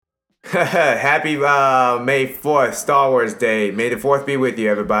Happy May 4th, Star Wars Day. May the 4th be with you,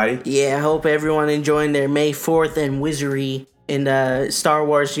 everybody. Yeah, I hope everyone enjoying their May 4th and wizardry in the Star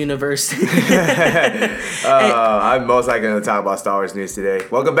Wars universe. I'm most likely going to talk about Star Wars news today.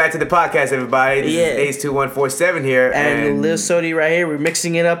 Welcome back to the podcast, everybody. This is Ace2147 here. And Lil Sodi right here. We're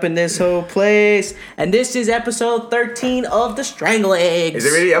mixing it up in this whole place. And this is episode 13 of the Strangle Eggs.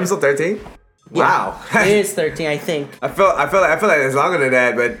 Is it really episode 13? Yeah, wow. It is 13, I think. I feel like it's longer than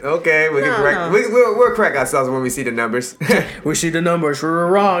that, but okay, we can correct. No. We'll correct ourselves when we see the numbers. We see the numbers. We're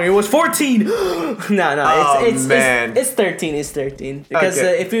wrong. It was 14. No. It's 13. It's 13. Because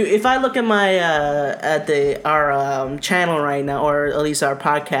okay. If I look at my our channel right now, or at least our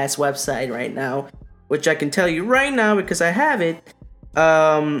podcast website right now, which I can tell you right now because I have it.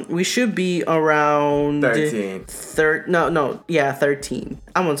 We should be around 13. 13.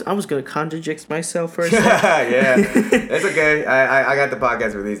 I was gonna contradict myself for a second. Yeah, it's okay. I got the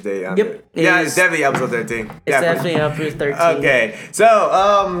podcast release date. Yep. It's definitely episode 13. It's definitely episode 13. Okay,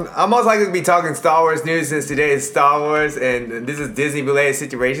 so I'm most likely to be talking Star Wars news since today is Star Wars, and this is Disney related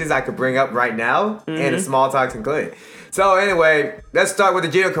situations I could bring up right now, and the small talks included. So anyway, let's start with the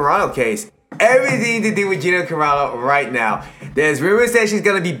Gina Carano case. Everything to do with Gina Carano right now. There's rumors that she's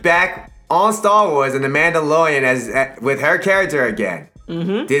gonna be back on Star Wars and The Mandalorian with her character again.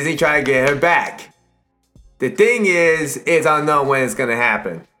 Mm-hmm. Disney trying to get her back. The thing is, it's unknown when it's gonna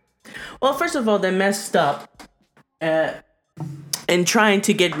happen. Well, first of all, they messed up in trying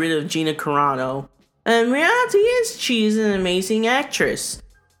to get rid of Gina Carano. And reality is, she's an amazing actress.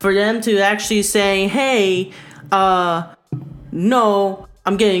 For them to actually say, "Hey, no,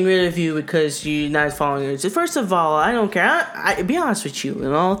 I'm getting rid of you because you're not following it." First of all, I don't care. I be honest with you,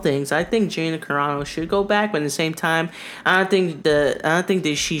 in all things, I think Gina Carano should go back, but at the same time, I don't think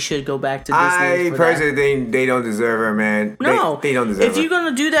that she should go back to Disney. I personally think they don't deserve her, man. No, they don't deserve her. If you're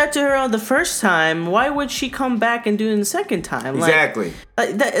gonna do that to her the first time, why would she come back and do it the second time? Exactly.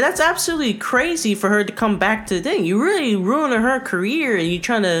 That's absolutely crazy for her to come back to the thing. You really ruining her career, and you're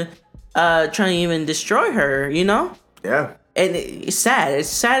trying to even destroy her. You know? Yeah. And it's sad. It's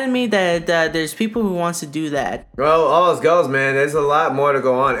sad to me that there's people who wants to do that. Well, all those goes, man. There's a lot more to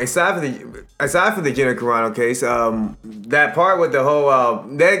go on. Aside from the Gina Carano case, that part with the whole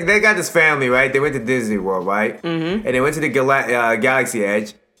they got this family, right? They went to Disney World, right? Mm-hmm. And they went to the Galaxy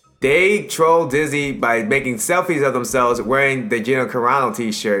Edge. They trolled Disney by making selfies of themselves wearing the Gina Carano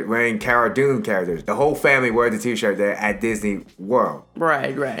t-shirt, wearing Cara Dune characters. The whole family wore the t-shirt there at Disney World.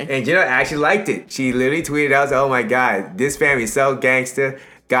 Right. And Gina actually liked it. She literally tweeted out, "Oh my God, this family's so gangster.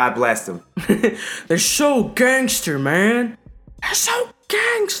 God bless them." They're so gangster, man. They're so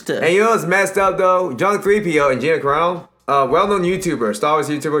gangster. And you know what's messed up though? Drunk 3PO and Gina Carano, well-known YouTuber, Star Wars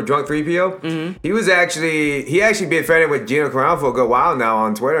YouTuber, Drunk 3PO. Mm-hmm. He actually been friendly with Gina Carano for a good while now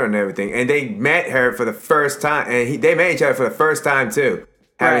on Twitter and everything. And they met her for the first time, and they met each other for the first time too.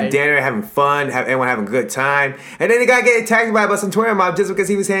 Having dinner, having fun, everyone having a good time. And then the guy getting attacked by some Twitter mob just because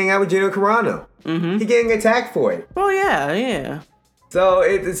he was hanging out with Gina Carano. Mm-hmm. He getting attacked for it. Oh, yeah. So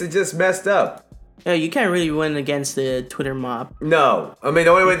it's just messed up. Yeah, you can't really win against the Twitter mob. No. I mean, the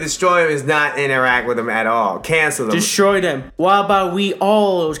only way to destroy them is not interact with them at all. Cancel them. Destroy them. What about we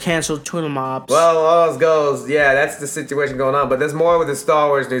all cancel Twitter mobs? Well, all those goes, yeah, that's the situation going on. But there's more with the Star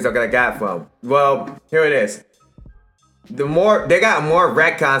Wars news I got from. Well, here it is. They got more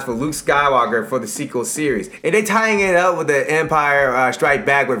retcons for Luke Skywalker for the sequel series. And they're tying it up with the Empire Strike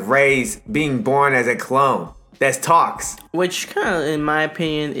Back with Rey's being born as a clone. That's talks. Which kind of, in my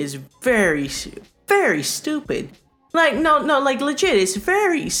opinion, is very, very stupid. Like, no, like, legit, it's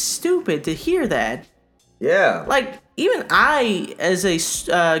very stupid to hear that. Yeah. Like, even I, as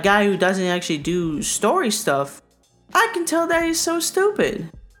a guy who doesn't actually do story stuff, I can tell that is so stupid.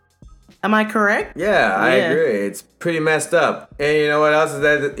 Am I correct? Yeah, I agree. It's pretty messed up. And you know what else is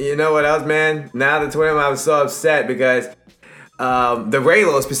that? You know what else, man? Now the Twitter mob is so upset because the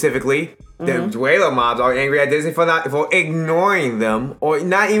Reylo specifically, the Reylo mobs are angry at Disney for ignoring them or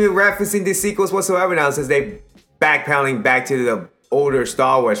not even referencing the sequels whatsoever now since they backpedaling back to the older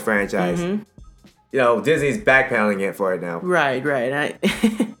Star Wars franchise. Mm-hmm. You know, Disney's backpedaling it for it now. Right.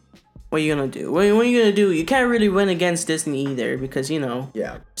 What are you gonna do? What are you gonna do? You can't really win against Disney either because, you know,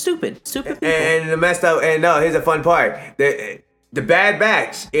 stupid people. And the messed up. And no, here's the fun part: the Bad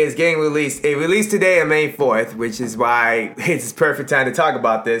Batch is getting released. It released today on May 4th, which is why it's perfect time to talk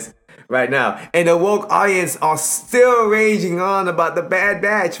about this right now. And the woke audience are still raging on about the Bad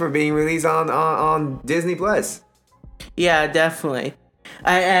Batch for being released on Disney Plus. Yeah, definitely.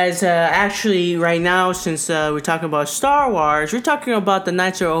 Actually, right now, since we're talking about Star Wars, we're talking about the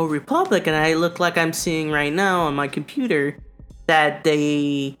Knights of the Old Republic, and I look like I'm seeing right now on my computer that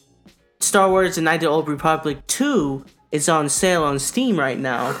they Star Wars: The Knights of the Old Republic 2 is on sale on Steam right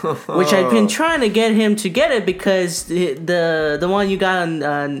now, which I've been trying to get him to get it because the one you got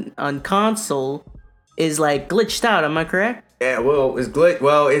on console is like glitched out. Am I correct? Yeah, well, it's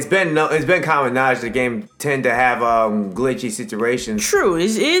been common knowledge the game tend to have glitchy situations. True,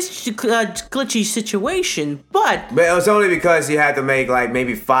 it is a glitchy situation, but it's only because you have to make like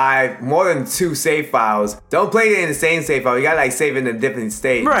maybe more than 2 save files. Don't play it in the same save file. You gotta like save it in a different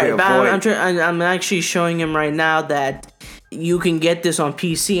state. Right, but I'm actually showing him right now that you can get this on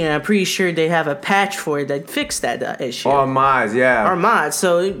PC, and I'm pretty sure they have a patch for it that fixed that issue. Or mods, yeah. Or mods.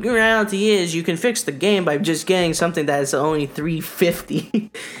 So the reality is, you can fix the game by just getting something that is only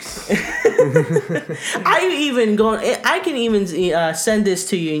 $350. I can even send this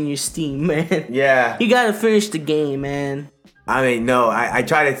to you in your Steam, man. Yeah. You gotta finish the game, man. I mean, no, I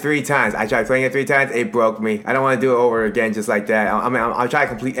tried it 3 times. I tried playing it 3 times. It broke me. I don't want to do it over again just like that. I'm trying to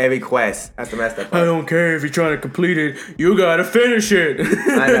complete every quest. That's the messed up part. I don't care if you're trying to complete it. You gotta finish it.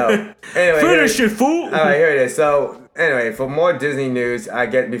 I know. Anyway, finish it, fool. All right, here it is. So, anyway, for more Disney news,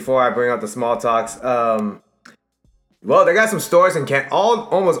 before I bring up the small talks, well, they got some stores in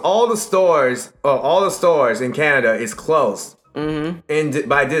almost all the stores in Canada is closed. Mm-hmm.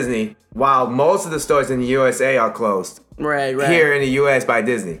 By Disney, while most of the stores in the USA are closed. Right. Here in the US by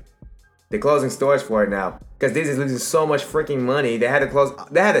Disney. They're closing stores for it now. Because Disney's losing so much freaking money. They had to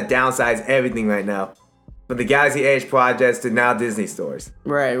downsize everything right now. From the Galaxy Edge projects to now Disney stores.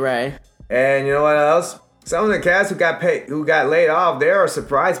 Right. And you know what else? Some of the cast who got laid off, they are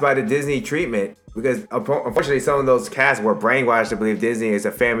surprised by the Disney treatment. Because unfortunately some of those casts were brainwashed to believe Disney is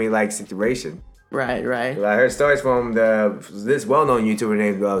a family-like situation. Right. I heard stories from this well-known YouTuber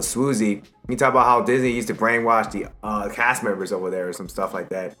named Swoozy. He talked about how Disney used to brainwash the cast members over there or some stuff like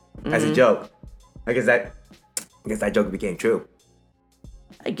that as a joke. I guess that joke became true.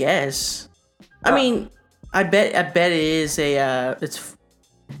 I guess. I mean, I bet it is it's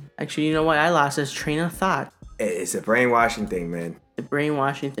actually, you know what? I lost this train of thought. It's a brainwashing thing, man. The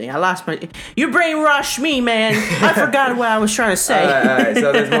brainwashing thing. You brainwashed me, man. I forgot what I was trying to say. All right.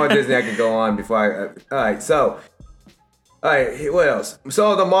 So there's more Disney I could go on before all right, what else?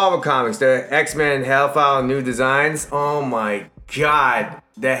 So the Marvel comics, the X-Men Hellfire new designs. Oh my god,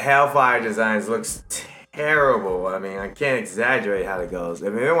 the Hellfire designs looks terrible. I mean, I can't exaggerate how it goes. If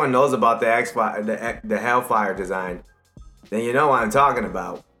everyone knows about the Hellfire design, then you know what I'm talking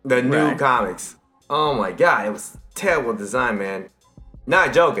about. The new comics. Oh my god, it was terrible design, man.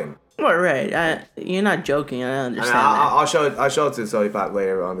 Not joking. Well, right. You're not joking. I understand. I'll show it to Sody Pop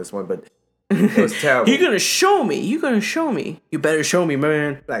later on this one, but it was terrible. You're gonna show me. You better show me,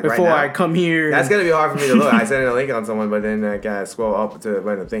 man. Like before right I come here. That's gonna be hard for me to look. I sent a link on someone, but then I gotta scroll up to the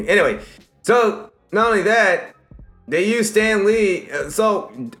random thing. Anyway, so not only that, they use Stan Lee.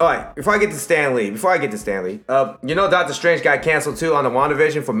 All right. Before I get to Stan Lee, you know Doctor Strange got canceled too on the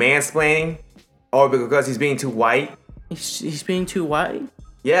WandaVision for mansplaining, or because he's being too white. He's being too white?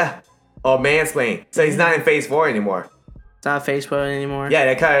 Yeah. Or mansplaining. So he's not in Phase 4 anymore. It's not Phase 4 anymore? Yeah,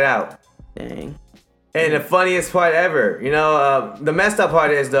 they cut it out. Dang. And the funniest part ever, the messed up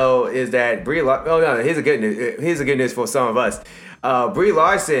part is that Brie Larson. Oh no, here's a good news for some of us. Brie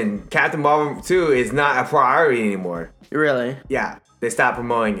Larson, Captain Marvel 2 is not a priority anymore. Really? Yeah, they stopped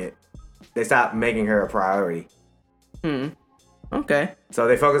promoting it. They stopped making her a priority. Okay. So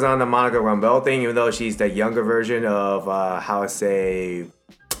they focus on the Monica Rambeau thing, even though she's the younger version of how I say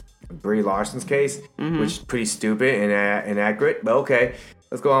Brie Larson's case, which is pretty stupid and inaccurate. But okay,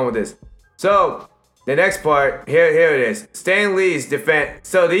 let's go on with this. So the next part here it is. Stan Lee's defense.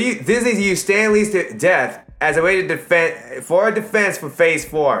 So Disney used Stan Lee's death as a way to defense for Phase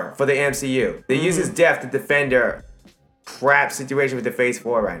 4 for the MCU. They use his death to defend their crap situation with the Phase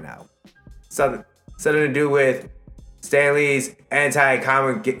 4 right now. Something to do with Stan Lee's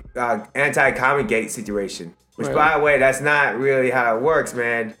anti-comic gate situation. Which, by the way, that's not really how it works,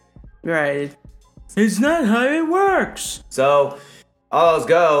 man. Right. It's not how it works. So, all those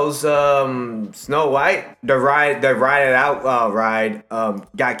goes, Snow White, the Ride It Out ride,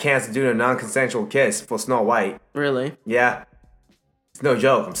 got canceled due to a non-consensual kiss for Snow White. Really? Yeah. It's no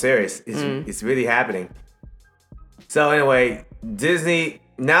joke. I'm serious. It's really happening. So, anyway, Disney,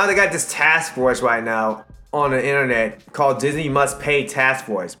 now they got this task force right now on the internet called Disney Must Pay Task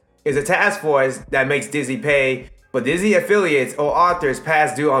Force. It's a task force that makes Disney pay for Disney affiliates or authors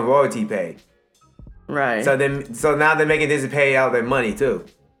past due on royalty pay. Right. So now they're making Disney pay out their money too.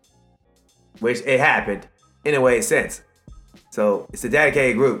 Which it happened in a way since. So it's a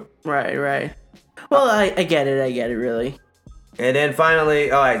dedicated group. Right. Well, I get it really. And then finally,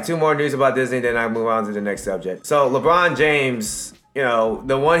 all right, 2 more news about Disney, then I move on to the next subject. So LeBron James you know,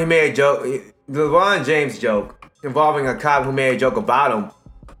 the one who made a joke, the LeBron James joke involving a cop who made a joke about him,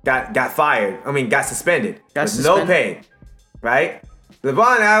 got fired. I mean, got suspended. No pay, right?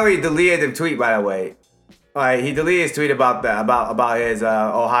 LeBron already deleted the tweet, by the way. He deleted his tweet about his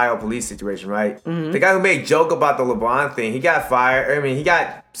Ohio police situation, right? Mm-hmm. The guy who made a joke about the LeBron thing, he got fired. I mean, he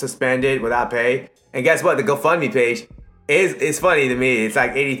got suspended without pay. And guess what? The GoFundMe page is funny to me. It's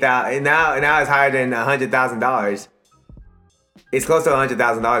like $80,000 now. It's higher than $100,000. It's close to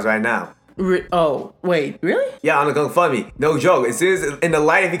 $100,000 right now. Oh wait, really? Yeah, on the GoFundMe. No joke. As soon as in the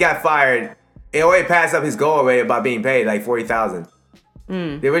light, if he got fired, it already passed up his goal already about being paid like $40,000.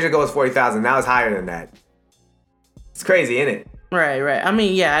 The original goal was $40,000. Now it's higher than that. It's crazy, isn't it? Right. I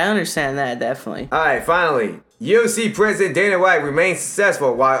mean, yeah, I understand that, definitely. All right, finally. UFC president Dana White remains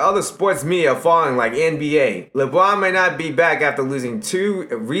successful while other sports media are falling like NBA. LeBron may not be back after losing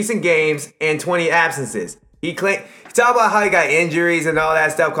 2 recent games and 20 absences. He talked about how he got injuries and all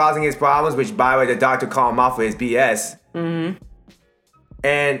that stuff causing his problems, which, by the way, the doctor called him off for his BS. Mm-hmm.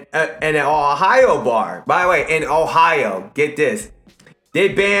 And an Ohio bar, by the way, in Ohio, get this. They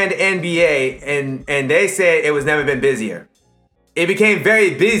banned NBA, and they said it was never been busier. It became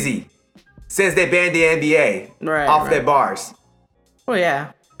very busy since they banned the NBA off their bars. Oh,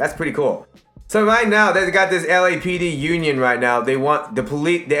 yeah. That's pretty cool. So right now, they got this LAPD union right now. They want the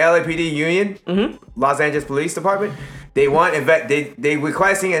LAPD union, Los Angeles Police Department, they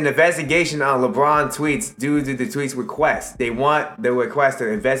requesting an investigation on LeBron tweets due to the tweet's request. They want the request to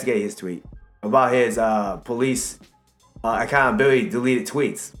investigate his tweet about his police accountability deleted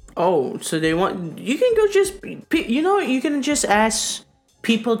tweets. Oh, so they want you can just ask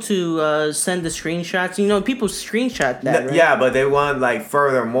people to send the screenshots. People screenshot that. Right? Yeah, but they want like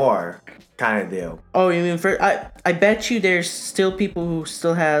furthermore kind of deal. Oh, you mean I bet you there's still people who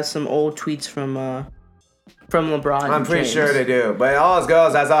still have some old tweets from LeBron. I'm pretty sure they do. But all it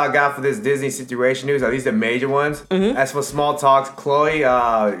goes, that's all I got for this Disney situation news. At least the major ones. Mm-hmm. As for small talks, Chloe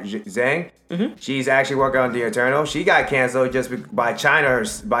Zhang, she's actually working on The Eternal. She got canceled just by China,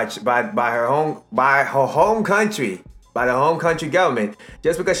 by her home country, by the home country government,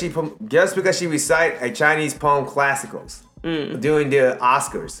 just because she recite a Chinese poem classicals during the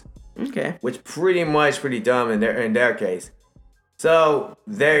Oscars. Okay. Which pretty dumb in their case. So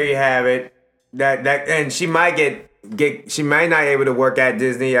there you have it. That and she might she might not be able to work at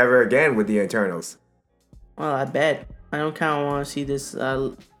Disney ever again with the Eternals. Well, I bet. I don't kind of want to see this.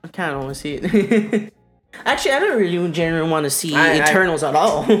 I kind of want to see it. Actually, I don't really generally want to see Eternals at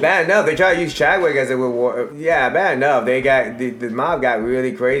all. Bad enough. They try to use Chadwick as a reward. Yeah, bad enough. They got the mob got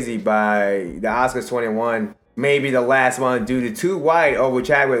really crazy by the Oscars 21. Maybe the last one due to too white over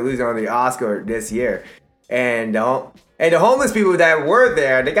Chadwick losing on the Oscar this year. And the homeless people that were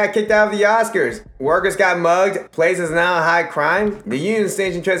there, they got kicked out of the Oscars. Workers got mugged. Places now high crime. The Union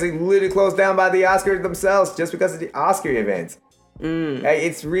Station Tracy literally closed down by the Oscars themselves just because of the Oscar events. Like,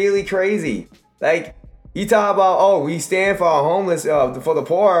 it's really crazy. Like, you talk about, we stand for our homeless, for the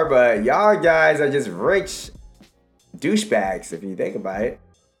poor, but y'all guys are just rich douchebags if you think about it.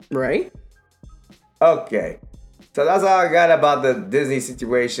 Right? Okay. So that's all I got about the Disney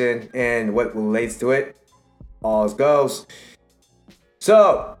situation and what relates to it. All's goes.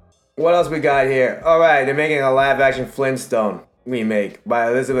 So, what else we got here? Alright, they're making a live-action Flintstone remake by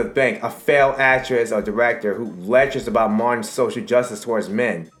Elizabeth Banks, a failed actress or director who lectures about modern social justice towards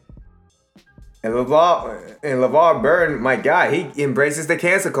men. And LeVar Burton, my God, he embraces the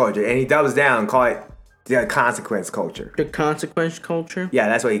cancel culture and he doubles down and calls it the consequence culture. The consequence culture? Yeah,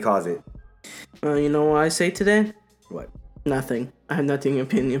 that's what he calls it. You know what I say to that? What? Nothing. I have nothing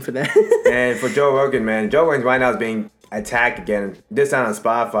opinion for that. And for Joe Rogan, man, Joe Rogan right now is being attacked again, this time on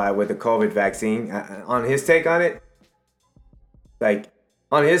Spotify with the COVID vaccine. On his take on it,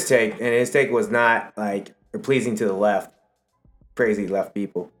 his take was not like pleasing to the left, crazy left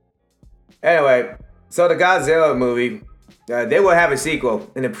people. Anyway, so the Godzilla movie, they will have a sequel,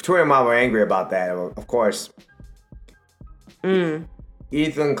 and the Twitter mob were angry about that, of course.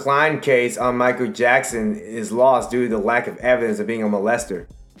 Ethan Klein case on Michael Jackson is lost due to the lack of evidence of being a molester.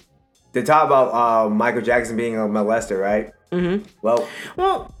 They talk about Michael Jackson being a molester, right? Mm-hmm. Well,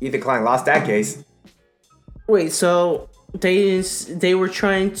 Ethan Klein lost that case. Wait, so they were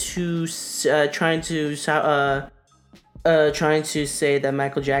trying to say that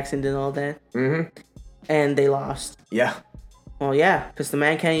Michael Jackson did all that. Mm-hmm. And they lost. Yeah. Well, yeah, because the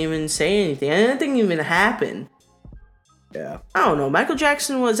man can't even say anything. Anything even happened. Yeah. I don't know. Michael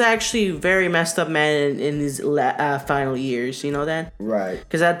Jackson was actually a very messed up man in his final years. You know that? Right.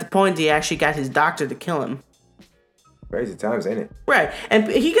 Because at the point, he actually got his doctor to kill him. Crazy times, ain't it? Right. And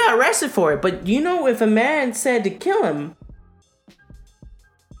he got arrested for it. But if a man said to kill him,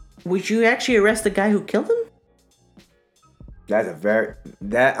 would you actually arrest the guy who killed him?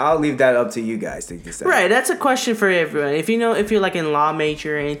 I'll leave that up to you guys to decide. Right, that's a question for everyone. If you're like in law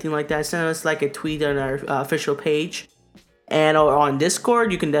major or anything like that, send us like a tweet on our official page, and or on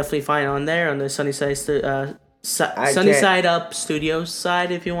Discord. You can definitely find on there on the Sunnyside Up Studios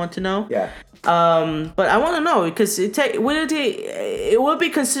side if you want to know. Yeah. But I want to know because it would be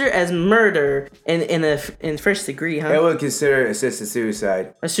considered as murder in first degree, huh? It would consider assisted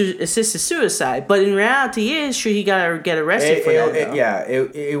suicide. Assisted suicide, but in reality, should he gotta get arrested for that?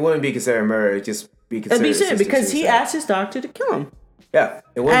 It wouldn't be considered murder. It'd just be considered assisted because suicide. he asked his doctor to kill him. Yeah,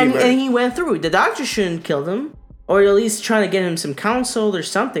 it wouldn't be murder. And he went through. The doctor shouldn't kill him, or at least trying to get him some counsel or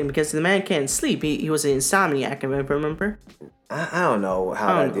something because the man can't sleep. He was an insomniac. If I remember. I don't know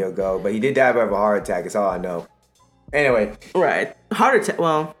how that deal go, but he did die of a heart attack. That's all I know. Anyway. Right. Heart attack.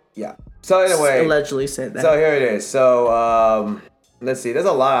 Well. Yeah. So anyway. Allegedly said that. So here it is. So let's see. There's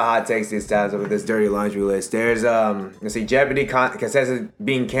a lot of hot takes these times over this dirty laundry list. There's let's see. Jeopardy contestants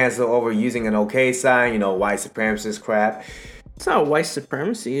being canceled over using an okay sign. White supremacist crap. It's not white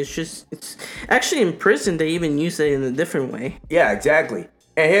supremacy. It's actually in prison they even use it in a different way. Yeah, exactly.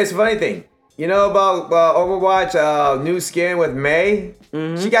 And here's the funny thing. You know about Overwatch new skin with May?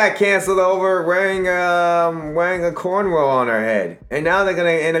 Mm-hmm. She got canceled over wearing a cornrow on her head. And now they're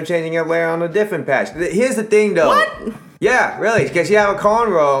going to end up changing up later on a different patch. Here's the thing though. What? Yeah, really. Because she had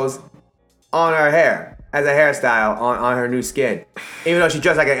cornrows on her hair as a hairstyle on her new skin. Even though she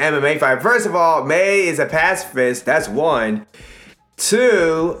dressed like an MMA fighter. First of all, May is a pacifist. That's one.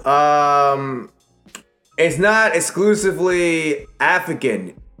 Two, it's not exclusively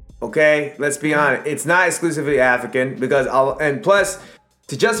African. Okay, let's be honest. It's not exclusively African and plus,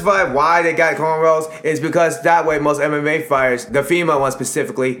 to justify why they got cornrows is because that way most MMA fighters, the female ones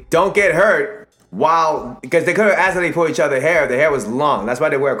specifically, don't get hurt because they couldn't accidentally pull each other's hair if the hair was long. That's why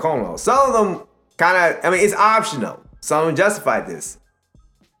they wear cornrows. Some of them it's optional. Some of them justify this.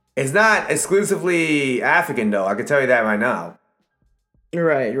 It's not exclusively African though. I can tell you that right now.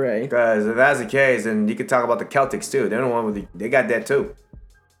 Right. Because if that's the case, then you could talk about the Celtics too. They're the one they got that too.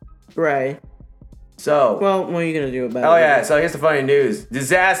 Right. So. Well, what are you gonna do about it? Oh yeah. So here's the funny news.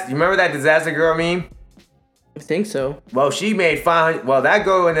 Disaster. You remember that Disaster Girl meme? I think so. Well, she made 500. Well, that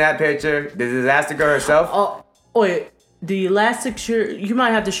girl in that picture, the Disaster Girl herself. Oh wait. The elastic shirt. You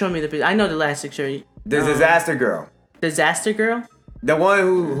might have to show me the picture. I know the elastic shirt. The Disaster Girl. Disaster Girl. The one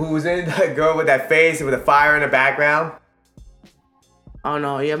who's in that girl with that face with the fire in the background. Oh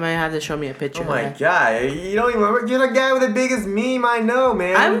no, you might have to show me a picture. Oh my god, you don't even remember? You're the guy with the biggest meme I know,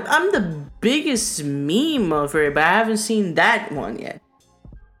 man. I'm the biggest meme of it, but I haven't seen that one yet.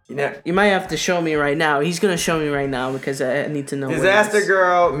 You might have to show me right now. He's gonna show me right now because I need to know. Disaster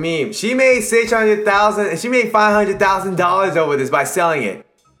Girl meme. She made $600,000 and she made $500,000 over this by selling it.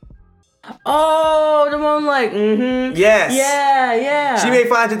 Oh, the one like Yes. Yeah. She made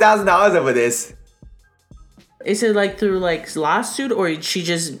 $500,000 over this. Is it like through like lawsuit or she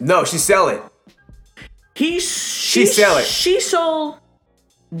just? No, she sell it. She sell it. She sold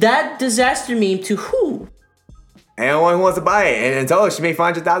that disaster meme to who? Anyone who wants to buy it, and told her she made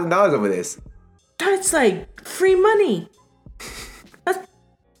 $500,000 over this. That's like free money.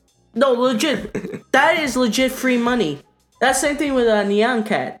 No, legit. That is legit free money. That's the same thing with Neon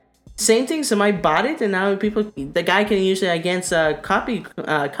Cat. Same thing. Somebody bought it, and now the guy can use it against copy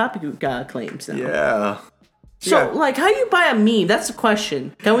claims now. Yeah. So, like, how do you buy a meme? That's the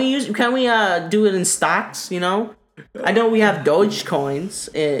question. Can we do it in stocks, I know we have Dogecoins,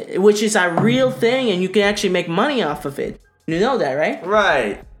 which is a real thing, and you can actually make money off of it. You know that, right?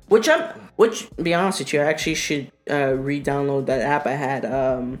 Right. Which, to be honest with you, I actually should re-download that app I had,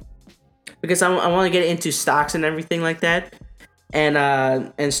 because I want to get into stocks and everything like that,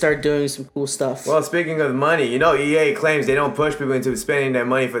 and start doing some cool stuff. Well, speaking of money, EA claims they don't push people into spending their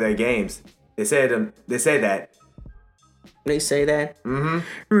money for their games. They say that. They say that? Mm-hmm.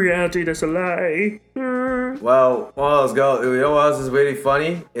 Reality, that's a lie. Well, let's go. You know what else is really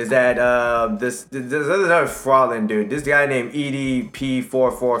funny? Is that there's another fraudulent dude. This guy named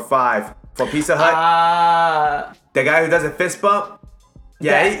EDP445 for Pizza Hut. The guy who does a fist bump.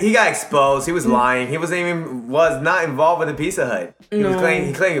 Yeah, he got exposed. He was lying. He was not involved with the Pizza Hut. He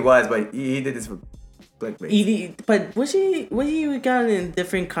claimed he was, but he did this for clickbait. But was he got in a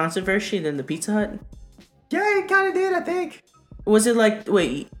different controversy than the Pizza Hut? Yeah, he kind of did, I think. Was it like,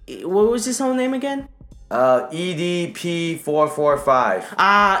 wait, what was his whole name again?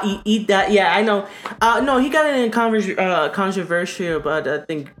 EDP445. Eat that. Yeah, I know. No, he got in a controversy about, I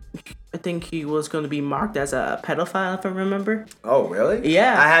think think he was going to be marked as a pedophile, if I remember. Oh, really?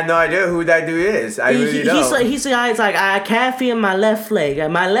 Yeah. I had no idea who that dude is. I really don't. He's the guy. It's like I can't feel my left leg.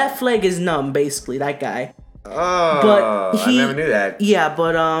 My left leg is numb. Basically, that guy. Oh, but I never knew that. Yeah,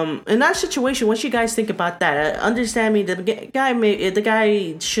 but in that situation, what you guys think about that? Understand me, the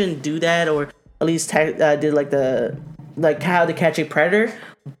guy shouldn't do that, or at least did like how to catch a predator.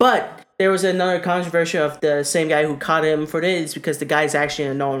 But there was another controversy of the same guy who caught him for this because the guy's actually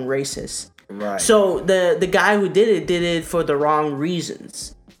a known racist. Right. So the guy who did it for the wrong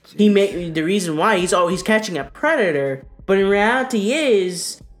reasons. He made the reason why he's catching a predator, but in reality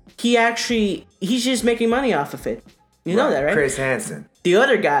he's just making money off of it. You know that, right? Chris Hansen. The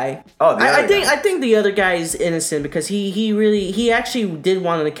other guy. Oh, the other guy. I think the other guy is innocent because he actually did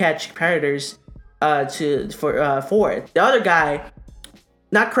want to catch predators for it. The other guy,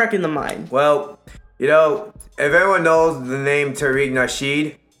 not correct in the mind. Well, if everyone knows the name Tariq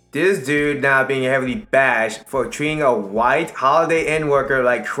Nasheed, this dude now being heavily bashed for treating a white Holiday Inn worker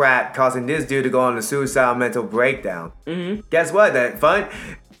like crap, causing this dude to go on a suicidal mental breakdown. Mm-hmm. Guess what? That fun.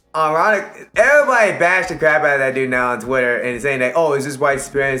 Ironic, everybody bashed the crap out of that dude now on Twitter and saying that, oh, is this white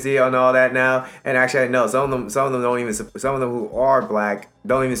supremacy and all that now? And actually, no, some of them don't even. Some of them who are black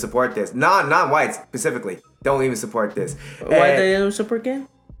don't even support this. Not whites specifically don't even support this. Why they don't support it?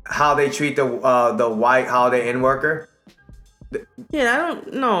 How they treat the white Holiday Inn worker. Yeah,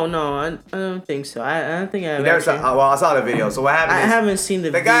 I don't think so. I don't think I. I saw the video. So what happened? I haven't seen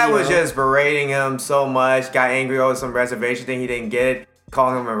the video. The guy was just berating him so much. Got angry over some reservation thing. He didn't get it.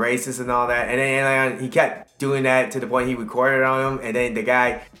 Calling him a racist and all that, and then he kept doing that to the point he recorded on him, and then the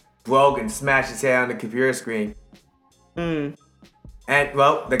guy broke and smashed his head on the computer screen. And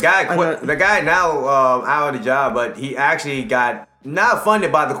well, the guy quit. The guy now out of the job, but he actually got not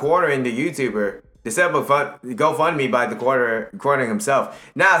funded by the quarter in the YouTuber. They set up a GoFundMe by the quarter recording himself.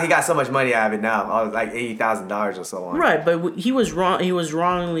 Now he got so much money out of it now, like $80,000 or so on. Right, but he was wrong. He was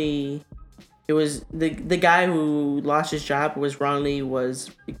wrongly. It was the guy who lost his job was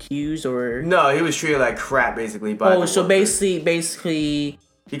accused or no, he was treated like crap basically. So basically,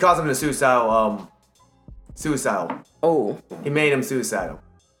 he calls him the suicidal. Oh, he made him suicidal.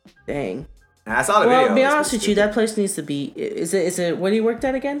 Dang. And I saw the video. Well, to be honest with you, that place needs to be. Is it where he worked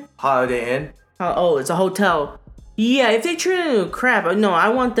at again? Holiday Inn. Oh, it's a hotel. Yeah, if they treat it crap, no, I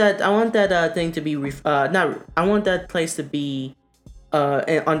want that thing to be I want that place to be.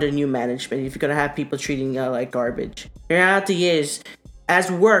 Under new management, if you're gonna have people treating like garbage. The reality is, as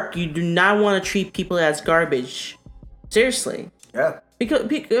work, you do not want to treat people as garbage. Seriously. Yeah. Because, to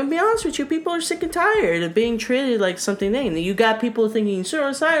be honest with you, people are sick and tired of being treated like something. You got people thinking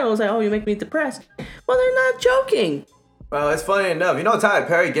suicidal. It's like, oh, you make me depressed. Well, they're not joking. Well, it's funny enough. Tyler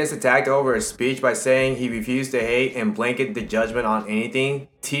Perry gets attacked over a speech by saying he refused to hate and blanket the judgment on anything.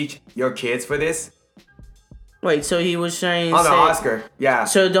 Teach your kids for this. Wait, so he was saying on the Oscar, yeah.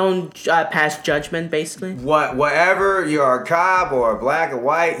 So don't pass judgment, basically. Whatever you're a cop or black or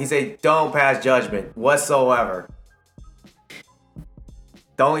white, he said don't pass judgment whatsoever.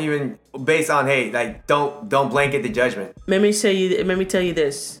 Don't even based on hate. Like don't blanket the judgment. Let me tell you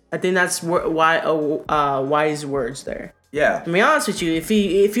this. I think that's wise words there. Yeah. To be honest with you, if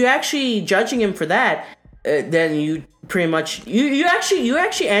you're actually judging him for that, then you pretty much you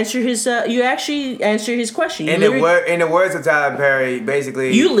actually answer his question. In the words of Tyler Perry,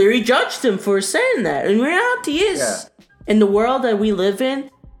 basically, you literally judged him for saying that. And reality is, in the world that we live in,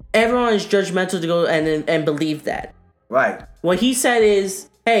 everyone is judgmental to go and believe that. Right. What he said is,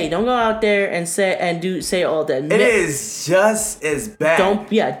 hey, don't go out there and say all that. It is just as bad.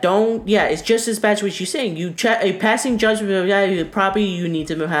 It's just as bad as what you're saying. A passing judgment of that, probably you need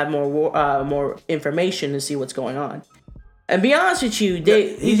to have more information to see what's going on. And be honest with you,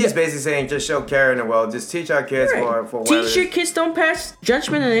 he's just basically saying, just show care in the world. Just teach our kids for teach your kids, don't pass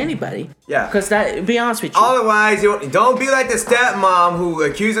judgment on anybody. Yeah. Because be honest with you. Otherwise, don't be like the stepmom who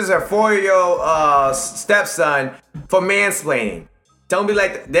accuses her 4-year-old stepson for mansplaining. Don't be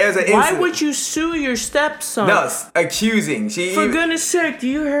like, there's an incident. Why would you sue your stepson? No, accusing. For goodness sake, do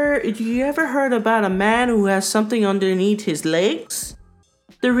you ever heard about a man who has something underneath his legs?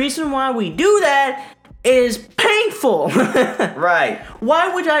 The reason why we do that is painful. Right.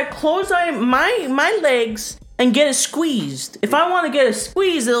 Why would I close my legs and get it squeezed? If I want to get it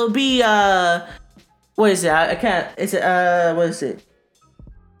squeezed, it'll be what is it? I can't. Is it what is it?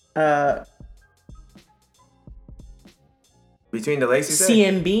 Between the legs, you said?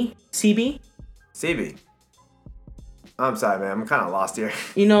 CMB? CB? CB. I'm sorry, man. I'm kind of lost here.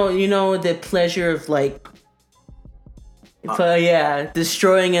 You know the pleasure of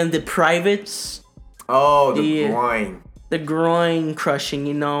destroying the privates. Oh, the groin. The groin crushing,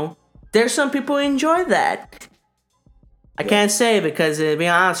 there's some people who enjoy that. I can't say because to be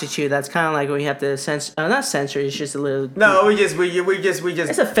honest with you, that's kind of like when you have to censor. Not censor. It's just a little. No, we just.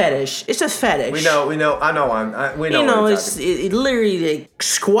 It's a fetish. It's a fetish. We know. I know one. We know. You know, it's literally like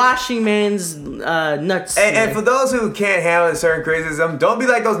squashing man's nuts. And for those who can't handle a certain criticism, don't be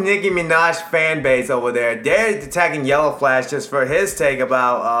like those Nicki Minaj fan base over there. They're attacking Yellow Flash just for his take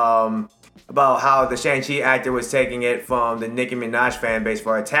about how the Shang-Chi actor was taking it from the Nicki Minaj fan base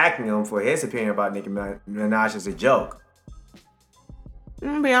for attacking him for his opinion about Nicki Minaj as a joke. I'm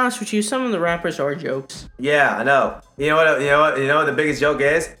gonna be honest with you, some of the rappers are jokes. Yeah, I know. You know what the biggest joke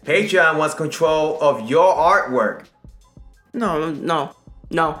is? Patreon wants control of your artwork. No.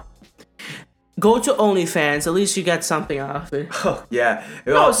 Go to OnlyFans. At least you got something off it. Oh yeah.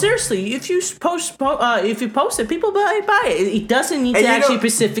 No, seriously. If you post it, people buy it. It doesn't need to actually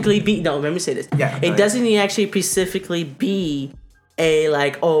specifically be. No, let me say this. Yeah. It doesn't need to actually specifically be a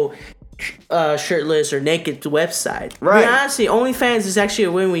shirtless or naked website. Right. Honestly, OnlyFans is actually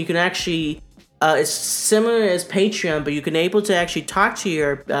a win where you can actually. It's similar as Patreon, but you can able to actually talk to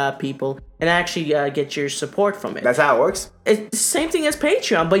your people and actually get your support from it. That's how it works. It's the same thing as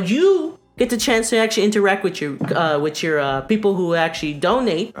Patreon, but you get the chance to actually interact with your people who actually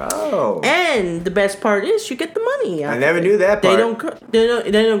donate. Oh. And the best part is you get the money. I never knew that part.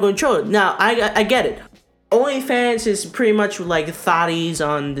 They don't control it. Now I get it. OnlyFans is pretty much like thotties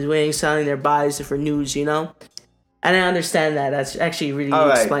on the way selling their bodies for news, you know? And I understand that. That's actually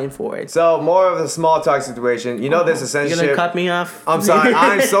really explained for it. So, more of a small talk situation. You know, there's a censorship. You're going to cut me off? I'm sorry.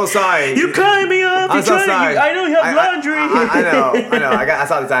 I'm so sorry. You cutting me off. I'm so sorry. I know you have laundry. I know. I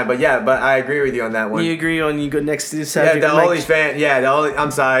saw the time. But I agree with you on that one. You agree on you go next to the subject. Yeah,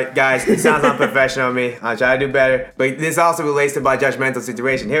 I'm sorry, guys. It sounds unprofessional on me. I'll try to do better. But this also relates to my judgmental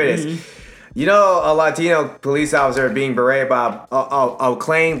situation. Here it is. You know, a Latino police officer being berated by a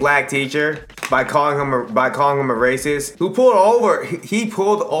claimed black teacher by calling him a racist. He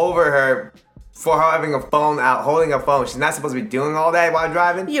pulled over her for her having a phone out, holding a phone. She's not supposed to be doing all that while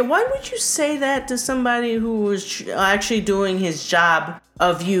driving. Yeah, why would you say that to somebody who was actually doing his job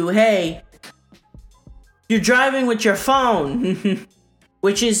of you? Hey, you're driving with your phone,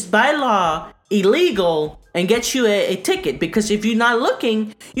 which is by law illegal. And get you a ticket because if you're not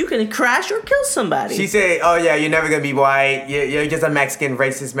looking, you can crash or kill somebody. She said, "Oh yeah, you're never gonna be white. You're just a Mexican,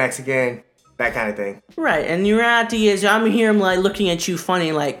 racist Mexican, that kind of thing." Right, and the reality is, I'm here, like looking at you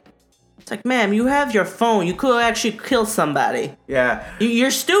funny, like it's like, ma'am, you have your phone. You could actually kill somebody. Yeah,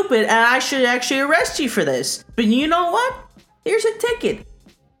 you're stupid, and I should actually arrest you for this. But you know what? Here's a ticket.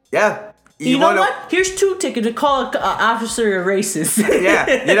 Yeah. You know what? Here's 2 tickets to call an officer a racist. Yeah,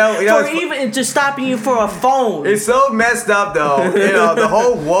 you know, for even to stopping you for a phone. It's so messed up, though. You know, the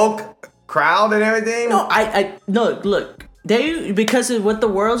whole woke crowd and everything. No, look. They because of what the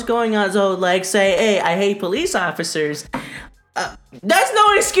world's going on. So like, say, hey, I hate police officers. That's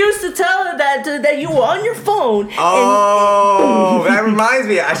no excuse to tell her that you were on your phone. Oh, that reminds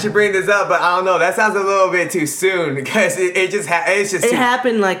me. I should bring this up, but I don't know. That sounds a little bit too soon because it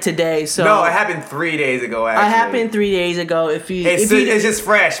happened like today. So no, it happened 3 days ago. Actually, it happened 3 days ago. It's just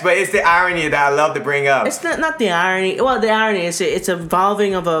fresh, but it's the irony that I love to bring up. It's not the irony. Well, the irony is it's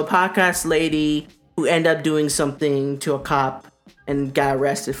involving of a podcast lady who ended up doing something to a cop. And got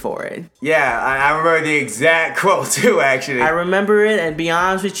arrested for it. Yeah, I remember the exact quote too, actually. I remember it, and to be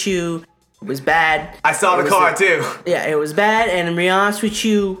honest with you, it was bad. I saw the car too. Yeah, it was bad, and to be honest with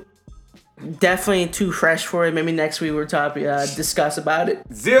you, definitely too fresh for it. Maybe next week we'll discuss about it.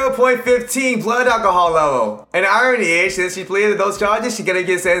 0.15 blood alcohol level. And the irony is, since she pleaded those charges, she's gonna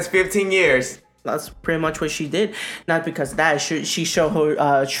get sentenced 15 years. That's pretty much what she did. Not because of that. She showed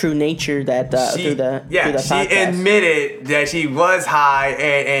her true nature that through the podcast. She admitted that she was high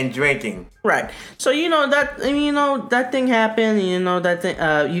and drinking. Right. So that thing happened.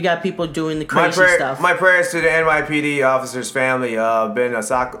 You got people doing the crazy stuff. My prayers to the NYPD officer's family.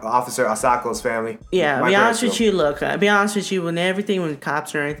 Officer Asako's family. Yeah. Be honest with you. Look. Be honest with you. When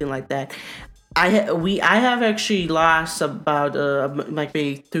cops or anything like that. I have actually lost about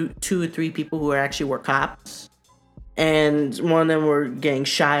maybe 2 or 3 people who actually were cops, and one of them were getting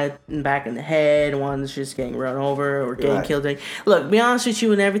shot back in the head, one's just getting run over or getting killed. Look, be honest with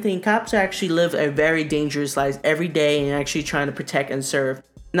you and everything, cops actually live a very dangerous life every day and actually trying to protect and serve.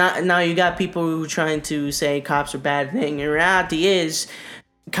 Now you got people who are trying to say cops are bad thing. And the reality is,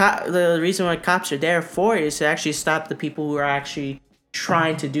 the reason why cops are there for is to actually stop the people who are actually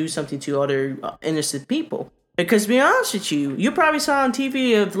trying to do something to other innocent people. Because to be honest with you, you probably saw on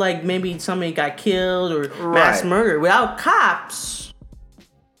TV of like maybe somebody got killed or mass murder. Without cops,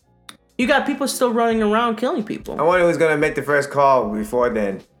 you got people still running around killing people. I wonder who's gonna make the first call before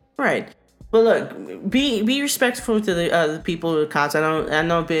then. Right. But look, be respectful to the people with cops. I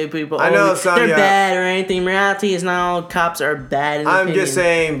know people. I know some, they're bad or anything. In reality, is not all cops are bad. I'm just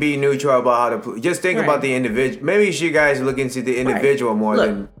saying, be neutral about how to. Just think about the individual. Maybe you should guys look into the individual more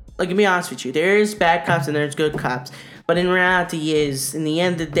than. Like, to be honest with you, there's bad cops and there's good cops. But in reality, in the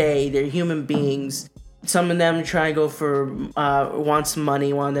end of the day, they're human beings. Some of them try to go for wants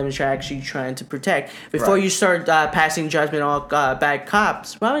money. One of them is actually trying to protect. Before you start passing judgment on bad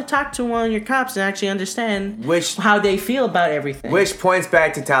cops, well, talk to one of your cops and actually understand how they feel about everything. Which points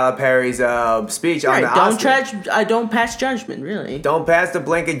back to Tyler Perry's speech on the Oscar. Don't pass judgment. Really, don't pass the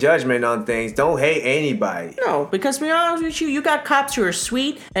blanket judgment on things. Don't hate anybody. No, because to be honest with you, you got cops who are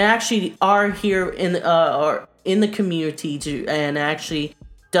sweet and actually are here in the community and actually.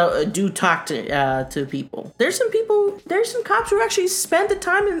 Do talk to people. There's some cops who actually spend the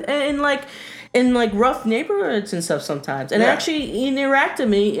time in rough neighborhoods and stuff sometimes, and actually interact with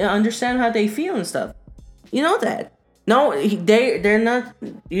me, understand how they feel and stuff. You know that? No, they're not.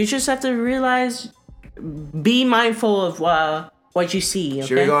 You just have to realize, be mindful of what you see. Okay?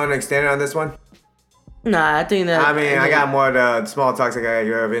 Should we go on and extend it on this one? Nah, I think that. I mean, I got more of the small talks I got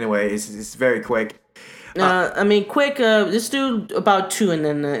here anyway. It's very quick. Quick. Let's do about 2 and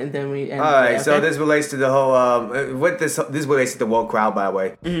then we end. All right. Okay? So this relates to the whole. This relates to the woke crowd, by the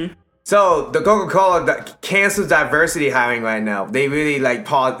way. Mm-hmm. So the Coca-Cola cancels diversity hiring right now. They really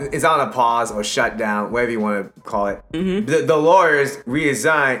pause. It's on a pause or shut down, whatever you want to call it. Mm-hmm. The lawyers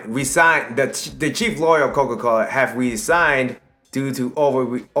resigned. The chief lawyer of Coca-Cola have resigned due to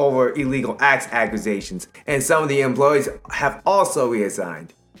over illegal acts accusations, and some of the employees have also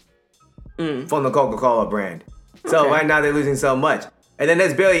resigned. From the Coca-Cola brand. So right now they're losing so much. And then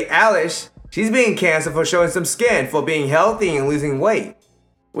there's Billie Eilish. She's being canceled for showing some skin, for being healthy and losing weight.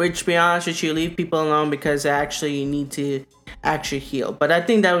 Which, to be honest with you, leave people alone because they actually need to actually heal. But I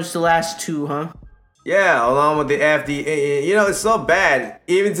think that was the last 2, huh? Yeah, along with the FDA. You know, it's so bad.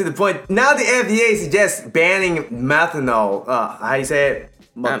 Even to the point, now the FDA suggests banning methanol. How you say it?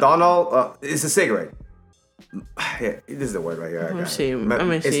 Methanol? It's a cigarette. Yeah, this is the word right here. Let me see.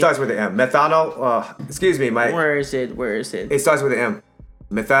 It starts with the M. Methanol. Excuse me, Mike. Where is it? It starts with the M.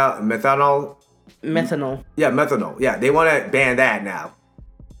 Methanol. Methanol. Yeah, methanol. Yeah, they want to ban that now.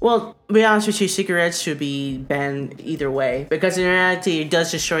 Well, to be honest with you, cigarettes should be banned either way because in reality, it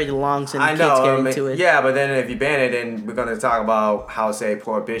does destroy the lungs and the kids get into it. Yeah, but then if you ban it, then we're going to talk about how, say,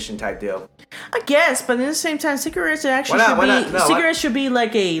 prohibition type deal. I guess, but at the same time, cigarettes should be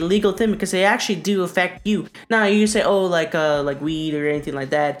like a legal thing because they actually do affect you. Now you say, like weed or anything like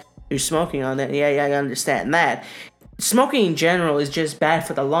that, you're smoking on that. Yeah, I understand that. Smoking in general is just bad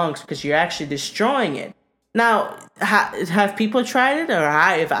for the lungs because you're actually destroying it. Now, have people tried it, or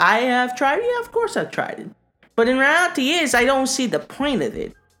if I have tried it? Yeah, of course I've tried it. But in reality, I don't see the point of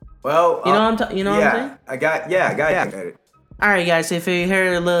it. Well, what I'm saying? I got it. All right, guys. If you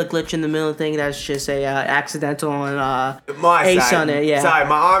heard a little glitch in the middle thing, that's just a accidental on ace on it. Yeah. Sorry,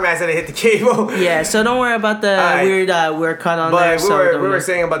 my arm accidentally hit the cable. Yeah. So don't worry about the weird cut on there. But we were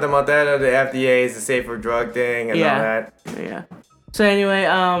saying about the Modelo, the FDA is the safer drug thing, and all that. Yeah. So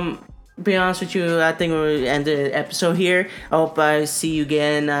anyway, be honest with you, I think we'll end the episode here. I hope I see you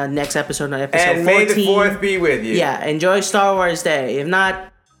again next episode, episode 14. And may the 4th be with you. Yeah, enjoy Star Wars Day. If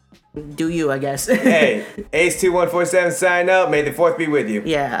not, do you, I guess. Hey, Ace2147 sign up. May the 4th be with you.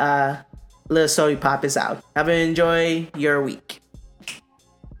 Yeah, Little Soy Pop is out. Have a enjoy your week.